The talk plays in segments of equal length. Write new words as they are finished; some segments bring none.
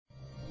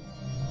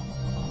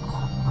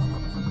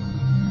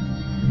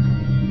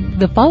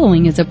The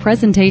following is a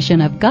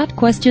presentation of Got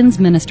Questions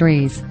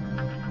Ministries.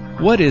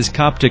 What is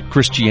Coptic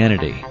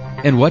Christianity,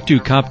 and what do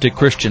Coptic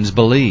Christians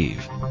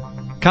believe?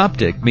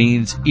 Coptic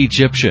means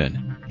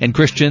Egyptian, and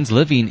Christians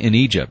living in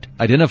Egypt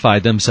identify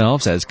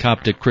themselves as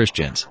Coptic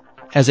Christians.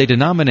 As a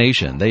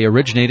denomination, they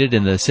originated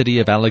in the city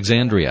of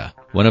Alexandria,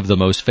 one of the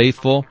most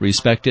faithful,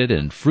 respected,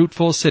 and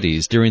fruitful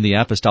cities during the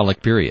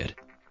apostolic period.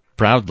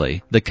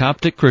 Proudly, the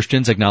Coptic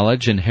Christians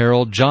acknowledge and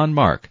herald John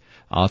Mark,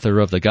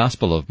 author of the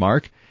Gospel of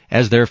Mark,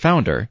 as their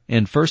founder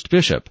and first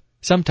bishop,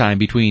 sometime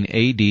between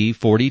A.D.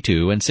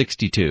 42 and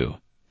 62.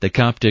 The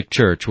Coptic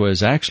Church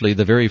was actually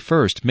the very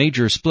first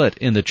major split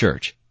in the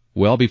Church,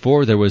 well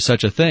before there was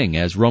such a thing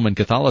as Roman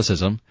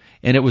Catholicism,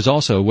 and it was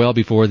also well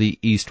before the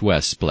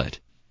East-West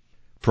split.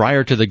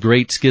 Prior to the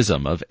Great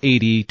Schism of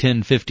A.D.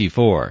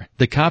 1054,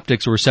 the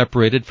Coptics were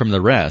separated from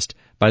the rest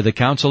by the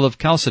Council of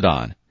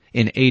Chalcedon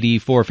in A.D.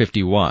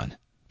 451.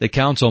 The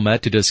council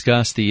met to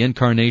discuss the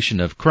incarnation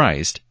of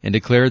Christ and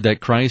declared that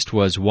Christ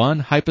was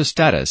one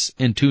hypostatus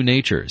in two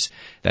natures,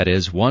 that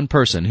is, one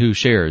person who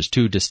shares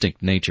two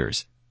distinct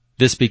natures.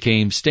 This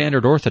became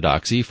standard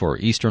orthodoxy for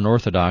Eastern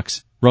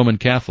Orthodox, Roman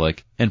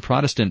Catholic, and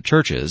Protestant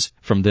churches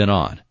from then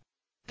on.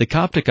 The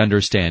Coptic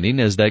understanding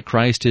is that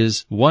Christ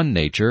is one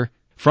nature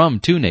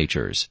from two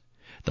natures,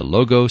 the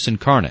Logos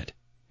incarnate.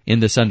 In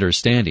this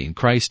understanding,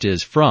 Christ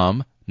is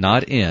from,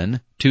 not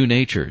in, two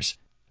natures,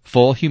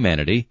 full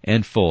humanity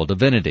and full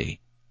divinity.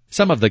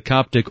 Some of the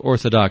Coptic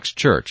Orthodox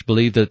Church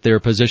believe that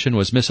their position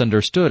was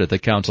misunderstood at the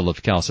Council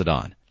of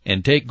Chalcedon,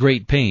 and take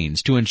great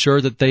pains to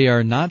ensure that they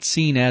are not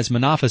seen as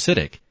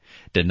monophysitic,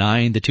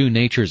 denying the two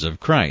natures of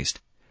Christ,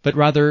 but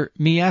rather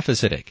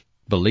miaphysitic,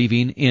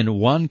 believing in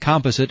one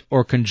composite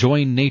or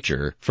conjoined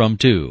nature from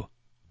two.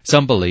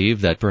 Some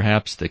believe that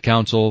perhaps the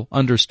Council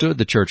understood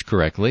the Church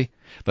correctly,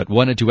 but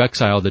wanted to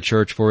exile the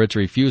Church for its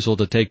refusal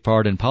to take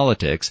part in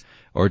politics,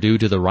 or due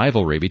to the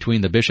rivalry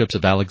between the bishops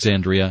of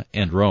Alexandria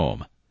and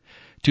Rome.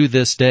 To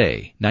this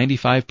day,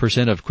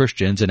 95% of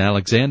Christians in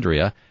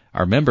Alexandria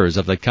are members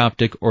of the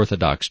Coptic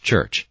Orthodox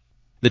Church.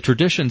 The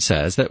tradition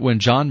says that when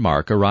John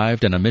Mark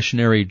arrived on a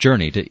missionary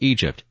journey to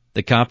Egypt,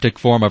 the Coptic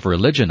form of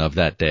religion of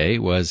that day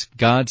was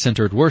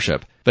God-centered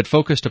worship, but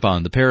focused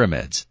upon the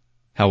pyramids.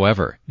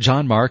 However,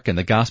 John Mark and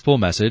the gospel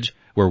message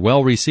were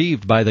well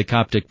received by the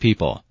Coptic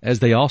people, as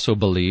they also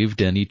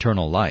believed in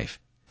eternal life.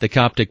 The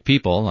Coptic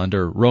people,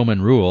 under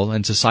Roman rule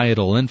and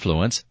societal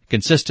influence,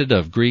 consisted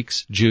of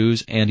Greeks,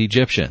 Jews, and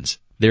Egyptians.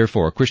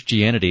 Therefore,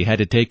 Christianity had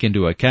to take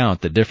into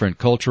account the different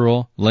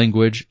cultural,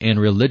 language,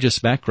 and religious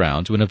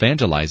backgrounds when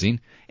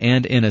evangelizing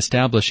and in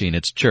establishing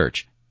its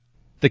church.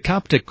 The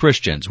Coptic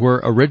Christians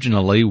were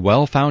originally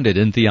well-founded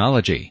in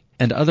theology,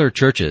 and other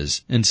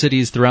churches in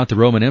cities throughout the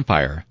Roman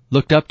Empire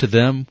looked up to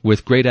them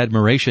with great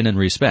admiration and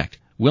respect,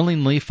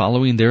 willingly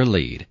following their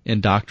lead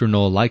in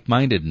doctrinal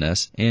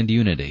like-mindedness and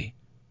unity.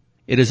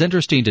 It is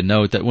interesting to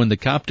note that when the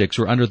Coptics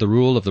were under the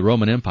rule of the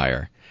Roman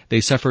Empire,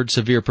 they suffered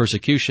severe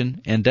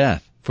persecution and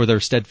death for their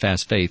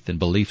steadfast faith and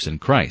beliefs in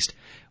Christ,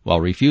 while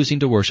refusing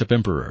to worship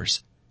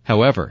emperors.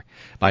 However,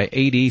 by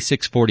A.D.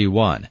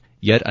 641,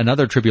 yet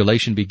another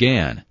tribulation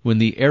began when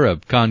the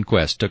Arab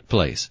conquest took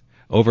place,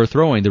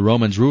 overthrowing the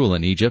Romans' rule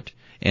in Egypt,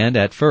 and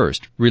at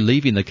first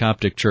relieving the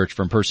Coptic Church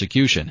from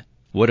persecution.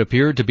 What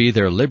appeared to be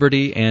their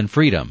liberty and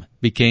freedom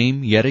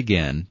became yet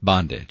again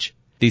bondage.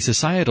 The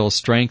societal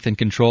strength and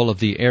control of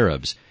the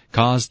Arabs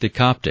caused the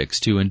Coptics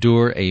to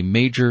endure a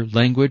major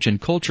language and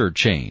culture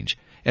change,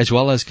 as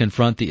well as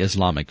confront the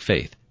Islamic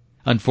faith.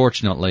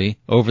 Unfortunately,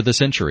 over the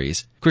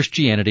centuries,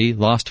 Christianity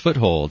lost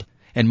foothold,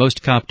 and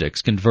most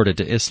Coptics converted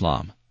to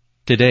Islam.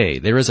 Today,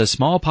 there is a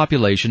small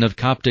population of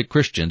Coptic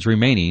Christians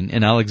remaining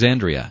in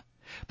Alexandria,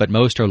 but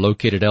most are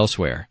located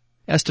elsewhere.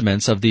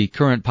 Estimates of the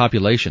current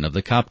population of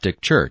the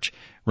Coptic Church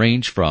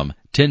range from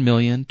 10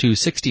 million to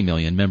 60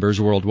 million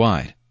members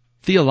worldwide.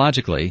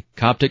 Theologically,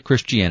 Coptic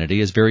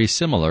Christianity is very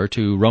similar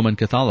to Roman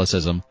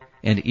Catholicism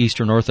and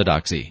Eastern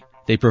Orthodoxy.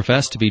 They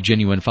profess to be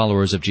genuine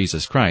followers of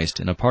Jesus Christ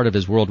and a part of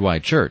His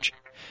worldwide church.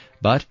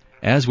 But,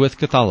 as with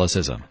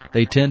Catholicism,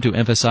 they tend to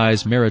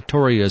emphasize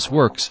meritorious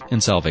works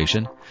in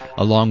salvation,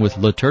 along with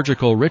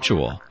liturgical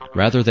ritual,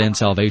 rather than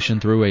salvation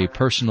through a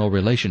personal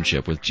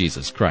relationship with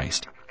Jesus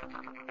Christ.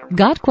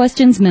 Got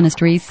Questions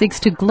Ministries seeks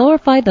to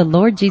glorify the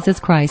Lord Jesus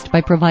Christ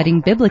by providing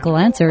biblical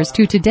answers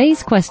to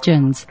today's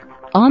questions.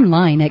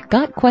 Online at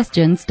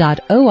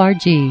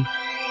gotquestions.org.